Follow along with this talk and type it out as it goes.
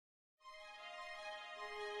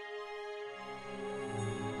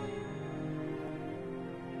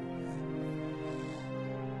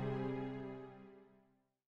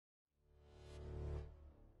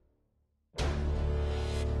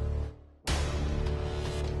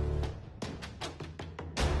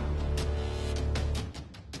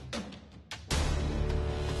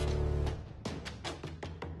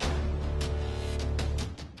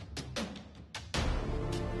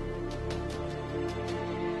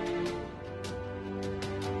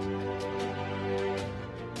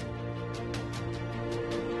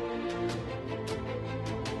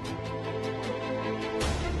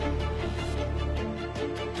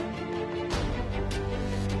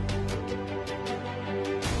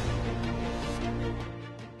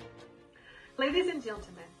Ladies and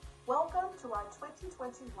gentlemen, welcome to our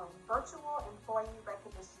 2021 Virtual Employee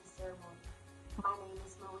Recognition Ceremony. My name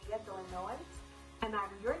is Maria Delanois, and I'm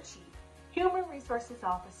your Chief Human Resources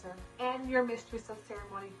Officer and your Mistress of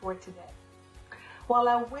Ceremony for today. While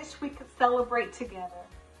I wish we could celebrate together,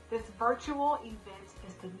 this virtual event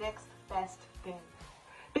is the next best thing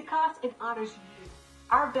because it honors you,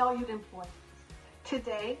 our valued employees.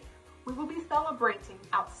 Today, we will be celebrating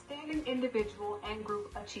outstanding individual and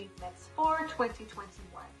group achievements for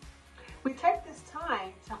 2021. We take this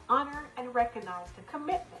time to honor and recognize the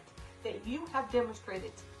commitment that you have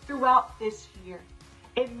demonstrated throughout this year.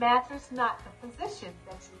 It matters not the position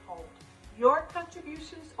that you hold. Your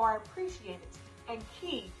contributions are appreciated and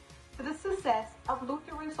key to the success of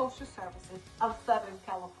Lutheran Social Services of Southern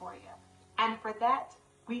California. And for that,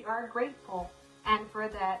 we are grateful, and for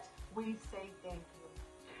that, we say thank you.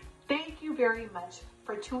 Thank you very much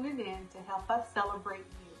for tuning in to help us celebrate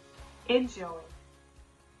you. Enjoy.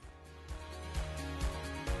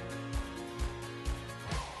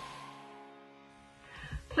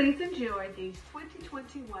 Please enjoy these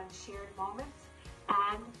 2021 shared moments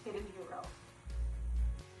and Hidden Hero.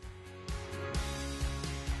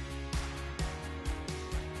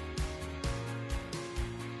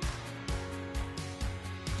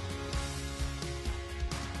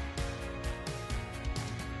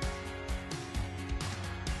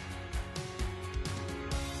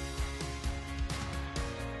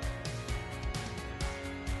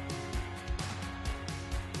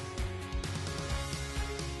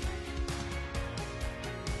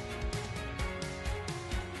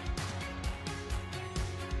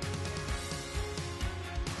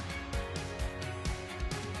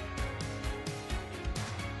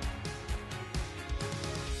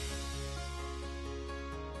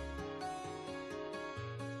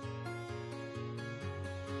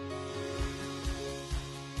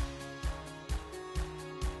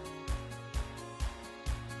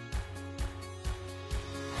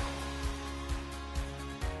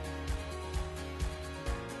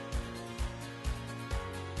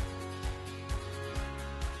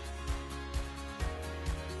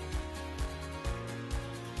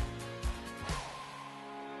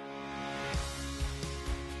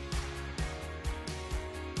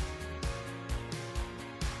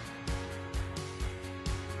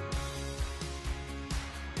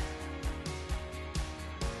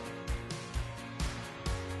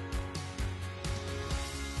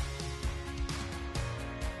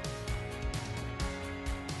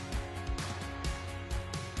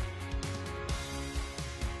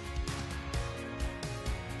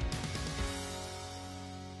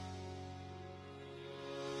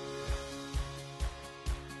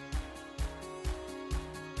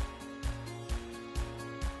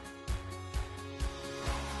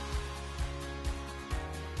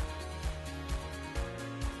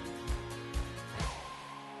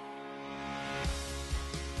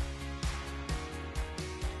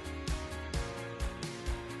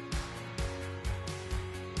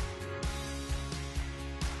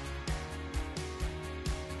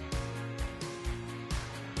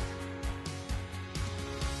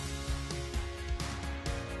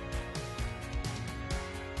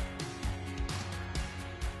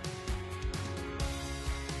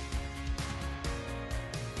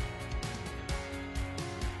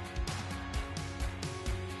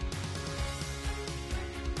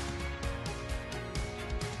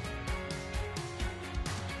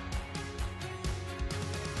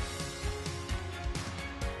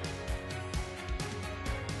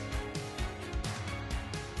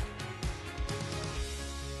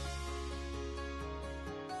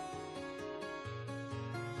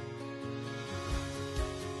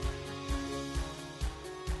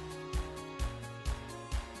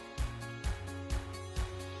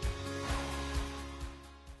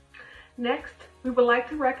 Next, we would like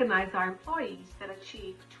to recognize our employees that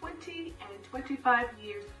achieved 20 and 25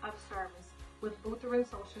 years of service with Lutheran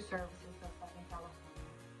Social Services of Southern California.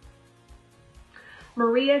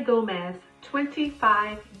 Maria Gomez,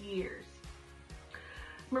 25 years.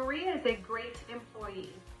 Maria is a great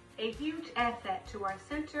employee, a huge asset to our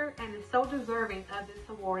center, and is so deserving of this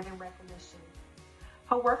award and recognition.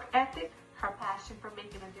 Her work ethic, her passion for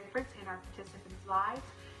making a difference in our participants' lives,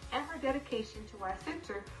 and her dedication to our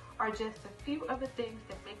center are just a few of the things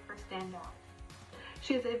that make her stand out.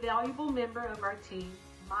 She is a valuable member of our team,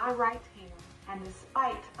 my right hand, and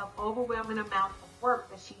despite of overwhelming amount of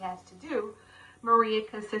work that she has to do, Maria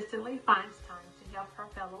consistently finds time to help her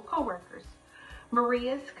fellow coworkers.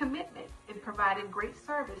 Maria's commitment in providing great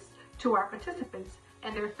service to our participants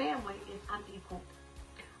and their family is unequaled.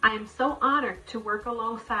 I am so honored to work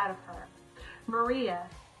alongside of her. Maria,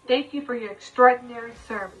 Thank you for your extraordinary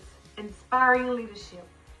service, inspiring leadership,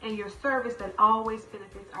 and your service that always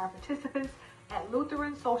benefits our participants at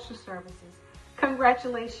Lutheran Social Services.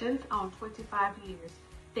 Congratulations on 25 years.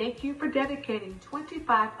 Thank you for dedicating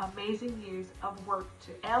 25 amazing years of work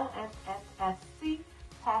to LSSSC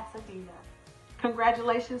Pasadena.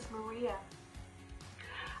 Congratulations, Maria.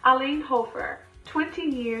 Eileen Hofer, 20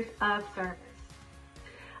 years of service.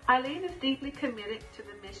 Eileen is deeply committed to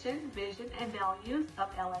the mission, vision, and values of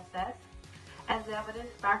LSS, as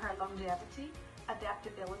evidenced by her longevity,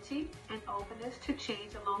 adaptability, and openness to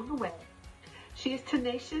change along the way. She is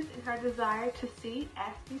tenacious in her desire to see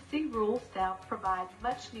SBC rural staff provide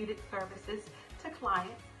much-needed services to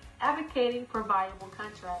clients, advocating for viable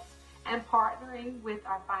contracts, and partnering with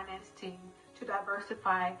our finance team to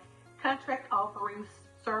diversify contract offerings,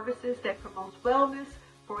 services that promote wellness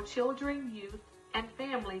for children, youth, and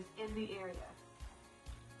families in the area.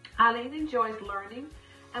 Eileen enjoys learning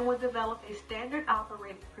and will develop a standard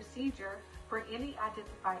operating procedure for any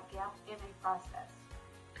identified gap in a process.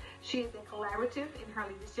 She is collaborative in her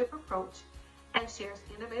leadership approach and shares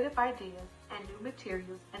innovative ideas and new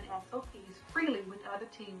materials and SOPs freely with other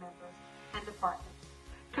team members and departments.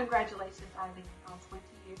 Congratulations, Eileen, on 20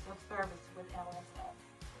 years of service with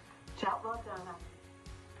LSS. Job well done, Eileen.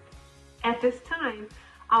 At this time,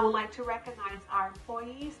 I would like to recognize our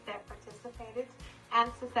employees that participated and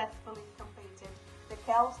successfully completed the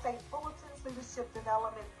Cal State Bulletin's Leadership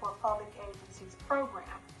Development for Public Agencies program.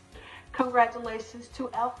 Congratulations to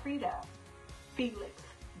Elfrida, Felix,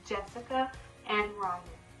 Jessica, and Ryan.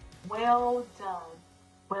 Well done.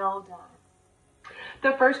 Well done.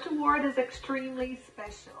 The first award is extremely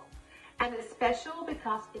special, and it's special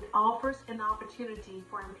because it offers an opportunity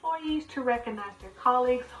for employees to recognize their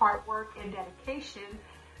colleagues' hard work and dedication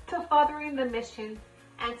to furthering the mission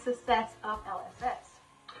and success of LSS,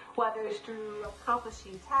 whether it's through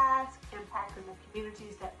accomplishing tasks, impacting the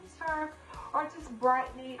communities that we serve, or just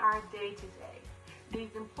brightening our day-to-day.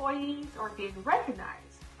 These employees are being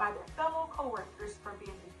recognized by their fellow coworkers for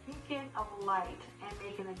being a beacon of light and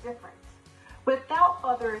making a difference. Without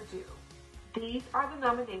further ado, these are the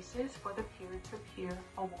nominations for the Peer-to-Peer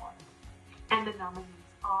Award. And the nominees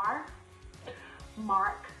are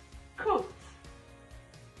Mark Kuntz,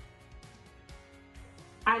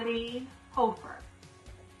 Eileen Hofer,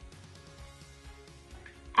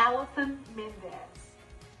 Allison Mendez,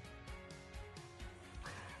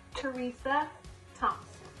 Teresa Thompson,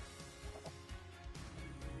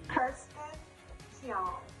 Kirsten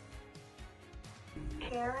Tiong,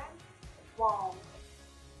 Karen Wong,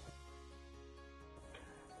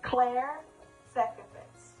 Claire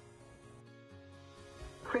Sekowitz,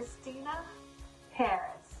 Christina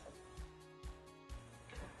Harris,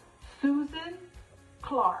 Susan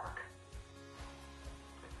Clark,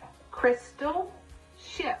 Crystal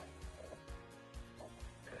Ship,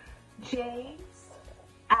 James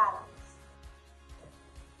Adams,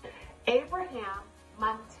 Abraham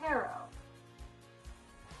Montero,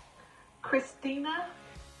 Christina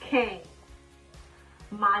Kane,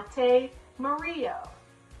 Mate Murillo,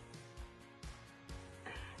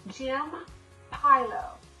 Jim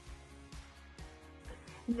Pilo,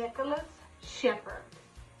 Nicholas Shepard,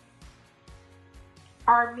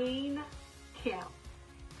 Armene Kim,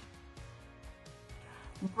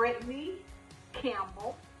 Brittany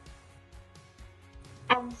Campbell,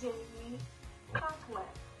 and Jamie Conklin.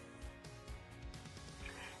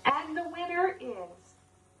 And the winner is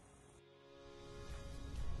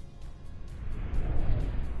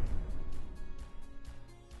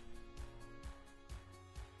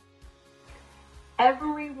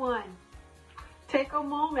everyone. Take a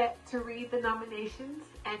moment to read the nominations,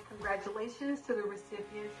 and congratulations to the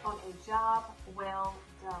recipients on a job well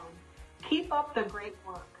done. Keep up the great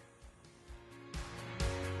work.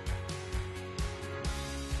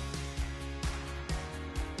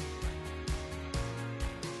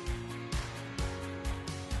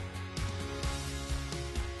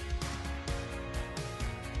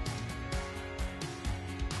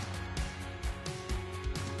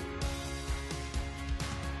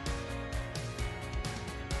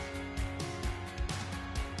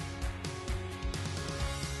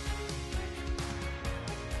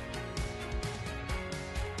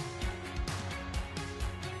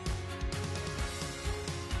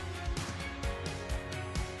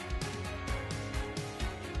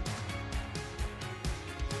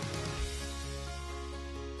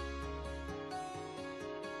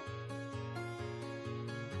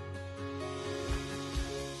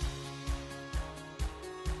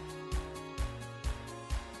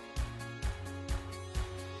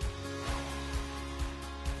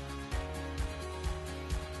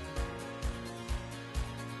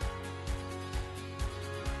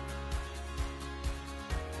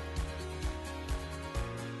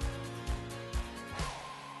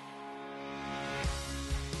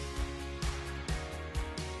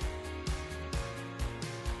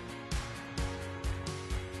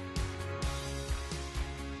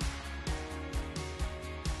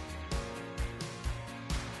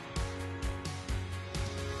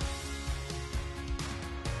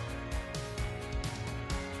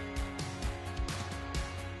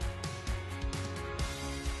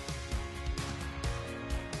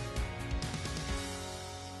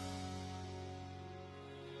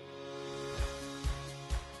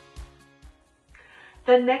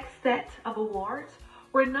 The next set of awards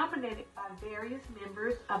were nominated by various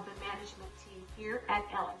members of the management team here at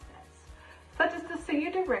LSS, such as the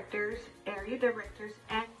senior directors, area directors,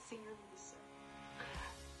 and senior leadership.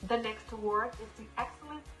 The next award is the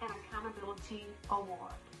Excellence and Accountability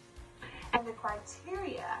Award. And the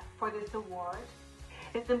criteria for this award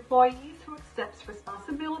is employees who accepts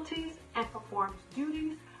responsibilities and performs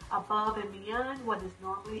duties above and beyond what is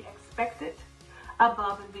normally expected.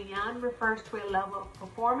 Above and beyond refers to a level of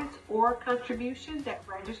performance or contribution that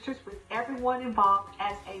registers with everyone involved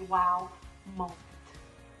as a wow moment.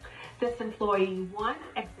 This employee, 1,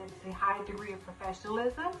 exhibits a high degree of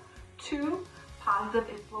professionalism, 2, positive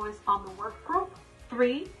influence on the work group,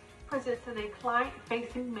 3, presents in a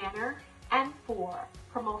client-facing manner, and 4,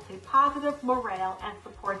 promotes a positive morale and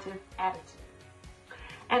supportive attitude.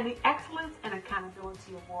 And the Excellence and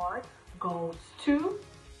Accountability Award goes to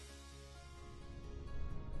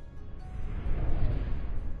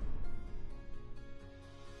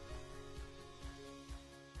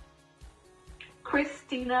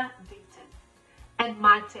Christina Deaton and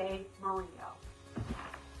Mate Murillo.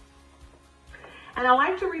 And I'd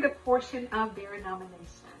like to read a portion of their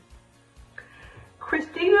nomination.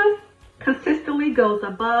 Christina consistently goes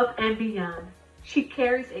above and beyond. She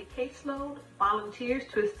carries a caseload, volunteers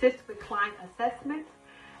to assist with client assessments,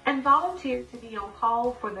 and volunteers to be on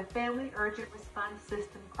call for the Family Urgent Response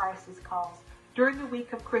System crisis calls during the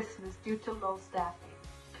week of Christmas due to low staffing.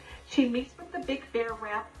 She meets with the Big Bear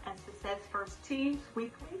rep and Success First teams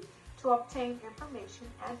weekly to obtain information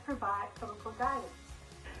and provide clinical guidance.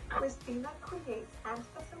 Christina creates and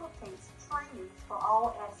facilitates trainings for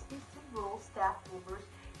all SBC Rural staff members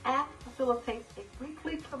and facilitates a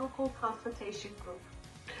weekly clinical consultation group.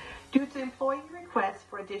 Due to employee requests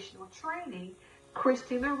for additional training,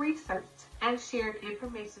 Christina researched and shared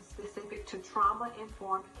information specific to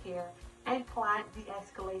trauma-informed care and client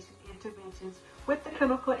de-escalation interventions with the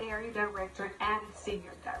clinical area director and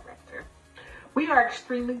senior director. We are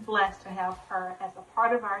extremely blessed to have her as a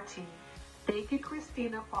part of our team. Thank you,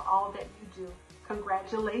 Christina, for all that you do.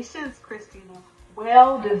 Congratulations, Christina.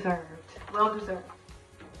 Well deserved. Well deserved.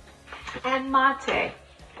 And Mate.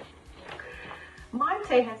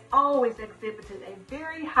 Mate has always exhibited a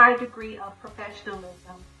very high degree of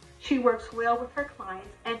professionalism. She works well with her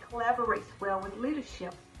clients and collaborates well with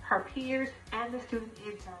leadership, her peers, and the student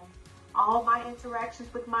interns. All my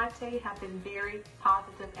interactions with Mate have been very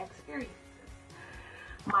positive experiences.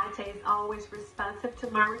 Mate is always responsive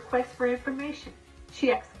to my requests for information.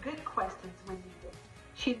 She asks good questions when needed.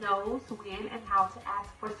 She knows when and how to ask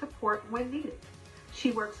for support when needed.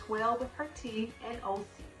 She works well with her team and OC.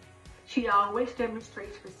 She always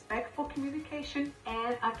demonstrates respectful communication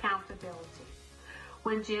and accountability.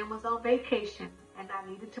 When Jim was on vacation and I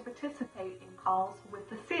needed to participate in calls with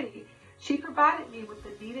the city, she provided me with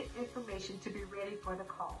the needed information to be ready for the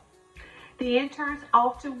call. The interns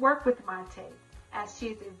often work with Mate, as she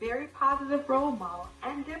is a very positive role model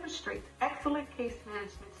and demonstrates excellent case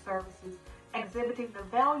management services, exhibiting the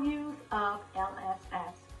values of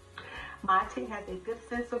LSS. Mate has a good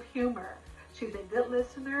sense of humor. She's a good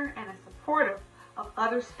listener and is supportive of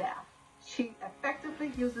other staff. She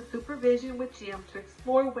effectively uses supervision with Jim to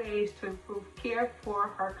explore ways to improve care for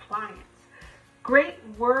her clients. Great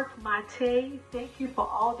work, Mate. Thank you for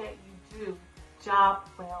all that you do. Job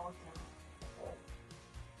well done.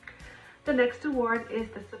 The next award is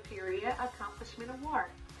the Superior Accomplishment Award.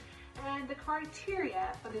 And the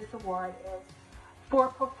criteria for this award is for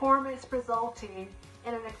performance resulting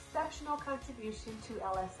in an exceptional contribution to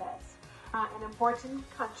LSS, an important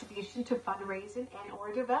contribution to fundraising and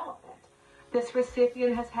or development. This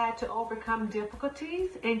recipient has had to overcome difficulties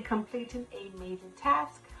in completing a major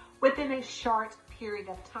task within a short period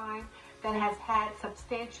of time that has had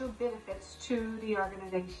substantial benefits to the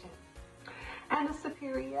organization. And the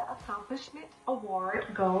Superior Accomplishment Award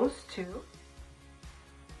goes to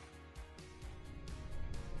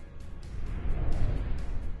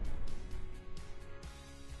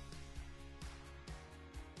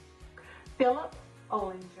Philip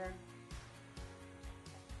Ollinger.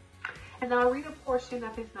 And I'll read a portion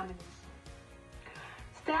of his nomination.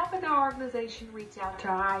 Staff in our organization reach out to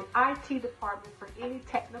our IT department for any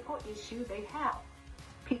technical issue they have.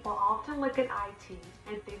 People often look at IT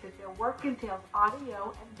and think that their work entails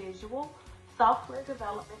audio and visual, software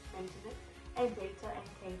development, maintenance, and data and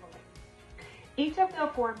cabling. Each of the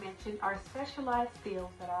aforementioned are specialized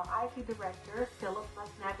fields that our IT director, Philip,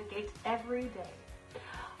 must navigate every day.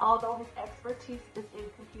 Although his expertise is in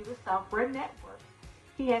computer software networks,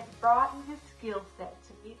 he has broadened his skill set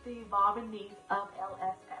to meet the evolving needs of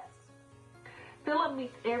LSS. Philip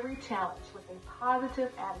meets every challenge with a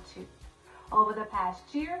positive attitude. Over the past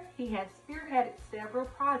year, he has spearheaded several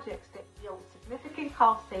projects that yield significant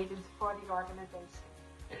cost savings for the organization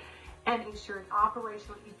and ensured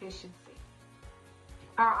operational efficiency.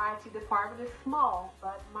 Our IT department is small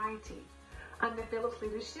but mighty. Under Philip's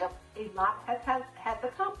leadership, a lot has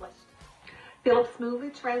accomplished. Philip smoothly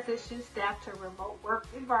transitioned staff to a remote work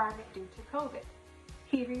environment due to COVID.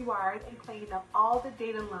 He rewired and cleaned up all the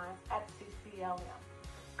data lines at CCLM.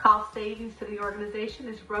 Cost savings to the organization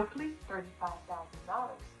is roughly $35,000.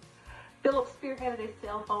 Philip spearheaded a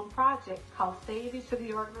cell phone project. Cost savings to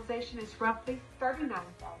the organization is roughly $39,000.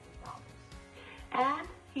 And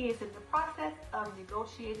he is in the process of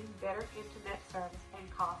negotiating better internet service and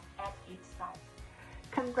costs at each site.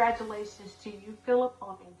 Congratulations to you, Philip,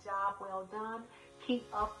 on a job well done. Keep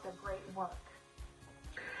up the great work.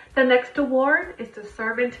 The next award is the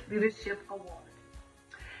Servant Leadership Award.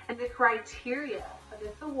 And the criteria for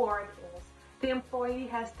this award is the employee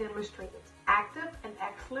has demonstrated active and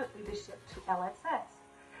excellent leadership to LSS.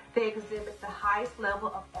 They exhibit the highest level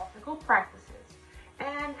of ethical practices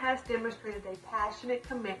and has demonstrated a passionate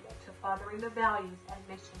commitment to furthering the values and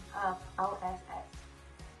mission of LSS.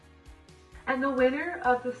 And the winner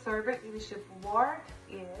of the Servant Leadership Award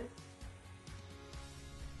is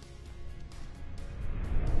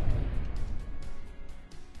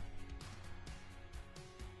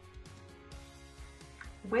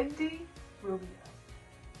Wendy Rubio.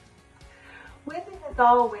 Wendy has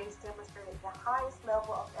always demonstrated the highest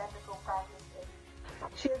level of ethical practices.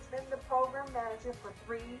 She has been the program manager for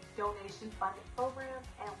 3 donation-funded programs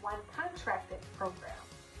and 1 contracted program.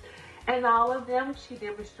 In all of them, she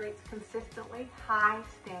demonstrates consistently high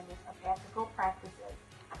standards of ethical practices.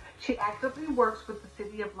 She actively works with the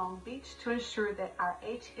City of Long Beach to ensure that our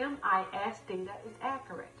HMIS data is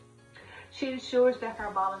accurate. She ensures that her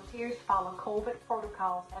volunteers follow COVID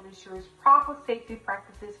protocols and ensures proper safety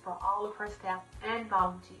practices for all of her staff and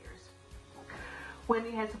volunteers.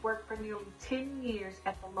 Wendy has worked for nearly 10 years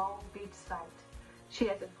at the Long Beach site. She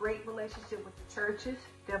has a great relationship with the churches,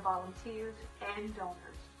 their volunteers, and donors.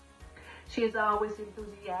 She is always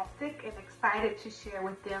enthusiastic and excited to share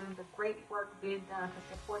with them the great work being done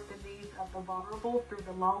to support the needs of the vulnerable through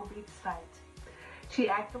the Long Beach site. She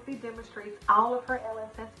actively demonstrates all of her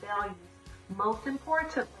LSS values, most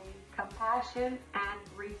importantly, compassion and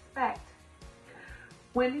respect.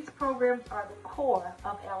 Wendy's programs are the core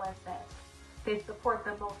of LSS. They support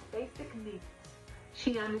the most basic needs.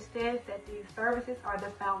 She understands that these services are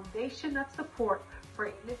the foundation of support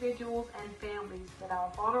for individuals and families that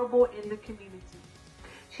are vulnerable in the community.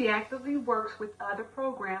 She actively works with other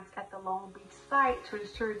programs at the Long Beach site to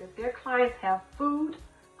ensure that their clients have food,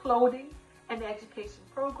 clothing, and education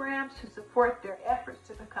programs to support their efforts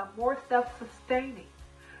to become more self-sustaining.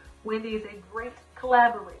 Wendy is a great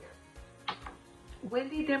collaborator.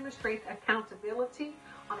 Wendy demonstrates accountability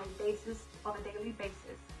on a daily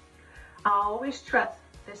basis. I always trust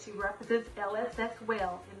that she represents LSS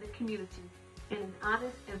well in the community in an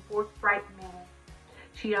honest and forthright manner.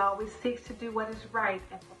 She always seeks to do what is right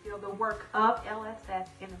and fulfill the work of LSS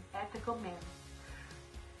in an ethical manner.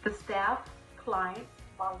 The staff, clients,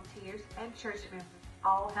 volunteers, and church members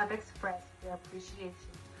all have expressed their appreciation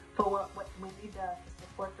for what Wendy does to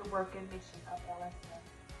support the work and mission of LSS.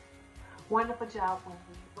 Wonderful job,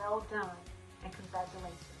 Wendy. Well done, and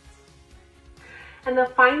congratulations. And the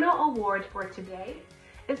final award for today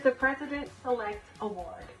is the President Select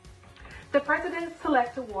Award. The President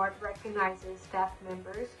Select Award recognizes staff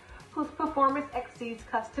members whose performance exceeds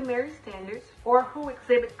customary standards or who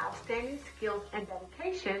exhibit outstanding skills and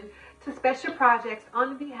dedication to special projects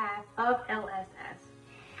on behalf of LSS.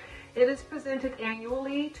 It is presented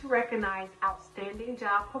annually to recognize outstanding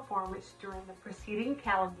job performance during the preceding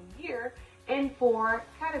calendar year in 4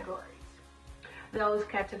 categories. Those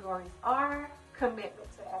categories are commitment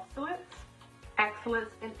to excellence, excellence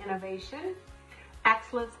in innovation,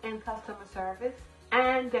 excellence in customer service,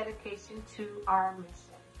 and dedication to our mission.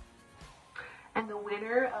 And the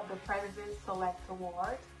winner of the President Select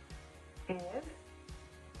Award is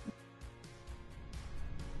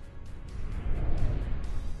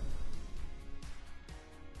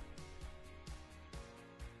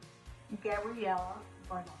Gabriella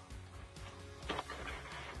Bernal.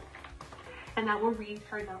 And I will read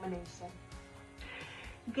her nomination.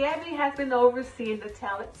 Gabby has been overseeing the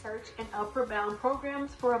talent search and upward bound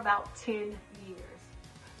programs for about 10 years.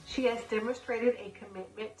 She has demonstrated a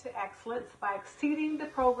commitment to excellence by exceeding the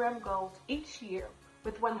program goals each year,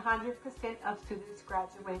 with 100% of students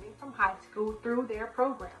graduating from high school through their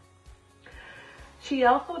program. She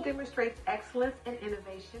also demonstrates excellence in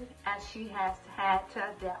innovation as she has had to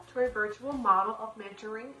adapt to a virtual model of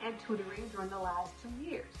mentoring and tutoring during the last 2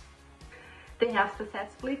 years. They have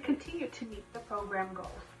successfully continued to meet the program goals.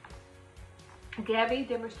 Gabby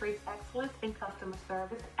demonstrates excellence in customer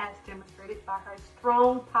service as demonstrated by her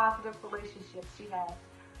strong positive relationships she has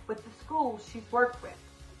with the schools she's worked with.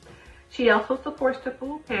 She also supports the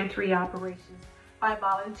food pantry operations by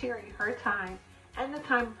volunteering her time and the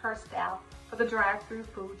time of her staff for the drive-through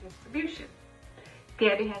food distribution.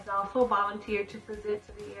 Gabby has also volunteered to present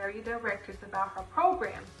to the area directors about her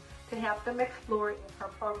programs to help them explore if her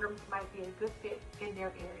programs might be a good fit in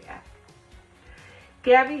their area.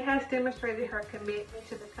 Gabby has demonstrated her commitment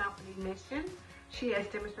to the company mission. She has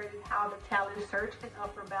demonstrated how the Talent Search and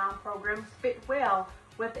Upward Bound programs fit well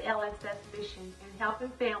with the LSS mission in helping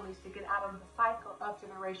families to get out of the cycle of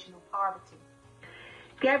generational poverty.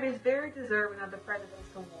 Gabby is very deserving of the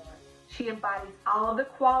President's Award. She embodies all of the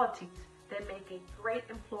qualities that make a great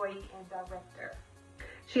employee and director.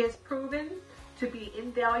 She has proven to be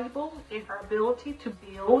invaluable in her ability to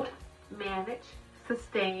build, manage,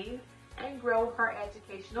 sustain, and grow her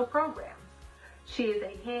educational programs. She is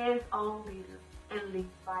a hands-on leader and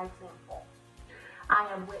leads by example. I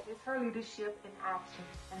have witnessed her leadership in action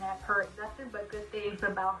and have heard nothing but good things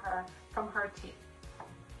about her from her team.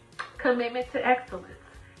 Commitment to excellence.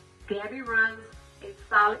 Gabby runs a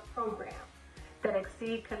solid program that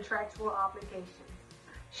exceeds contractual obligations.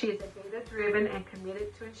 She is a data-driven and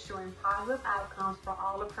committed to ensuring positive outcomes for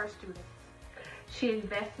all of her students. She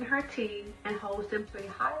invests in her team and holds them to a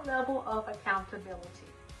high level of accountability.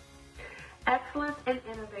 Excellence and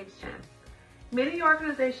innovation. Many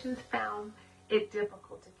organizations found it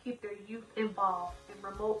difficult to keep their youth involved in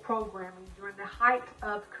remote programming during the height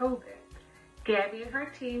of COVID. Gabby and her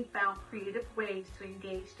team found creative ways to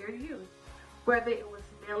engage their youth, whether it was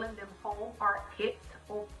mailing them home art kits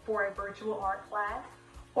or for a virtual art class,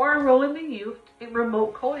 or enrolling the youth in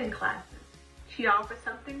remote coding classes. She offers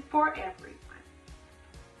something for everyone.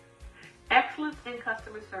 Excellence in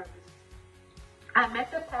customer service. I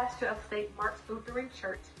met the pastor of St. Mark's Lutheran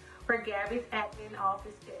Church, where Gabby's admin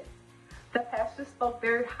office is. The pastor spoke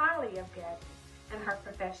very highly of Gabby and her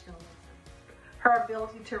professionalism, her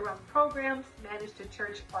ability to run programs, manage the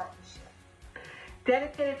church partnership.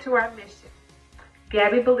 Dedicated to our mission,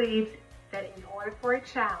 Gabby believes that in order for a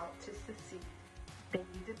child to succeed, they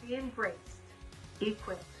need to be embraced,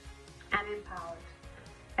 equipped, and empowered.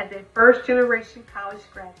 As a first-generation college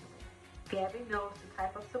graduate, Gabby knows the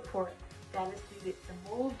type of support that is needed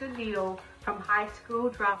to move the needle from high school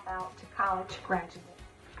dropout to college graduate.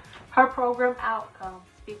 Her program outcomes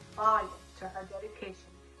speak volumes to her dedication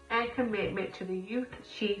and commitment to the youth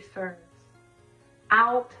she serves.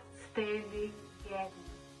 Outstanding Gabby.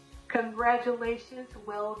 Congratulations,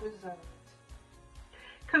 well deserved.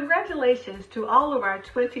 Congratulations to all of our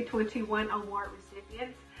 2021 award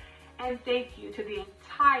recipients, and thank you to the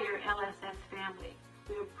entire LSS family.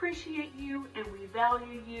 We appreciate you and we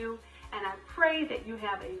value you, and I pray that you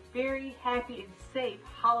have a very happy and safe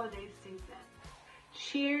holiday season.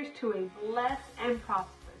 Cheers to a blessed and prosperous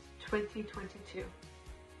 2022.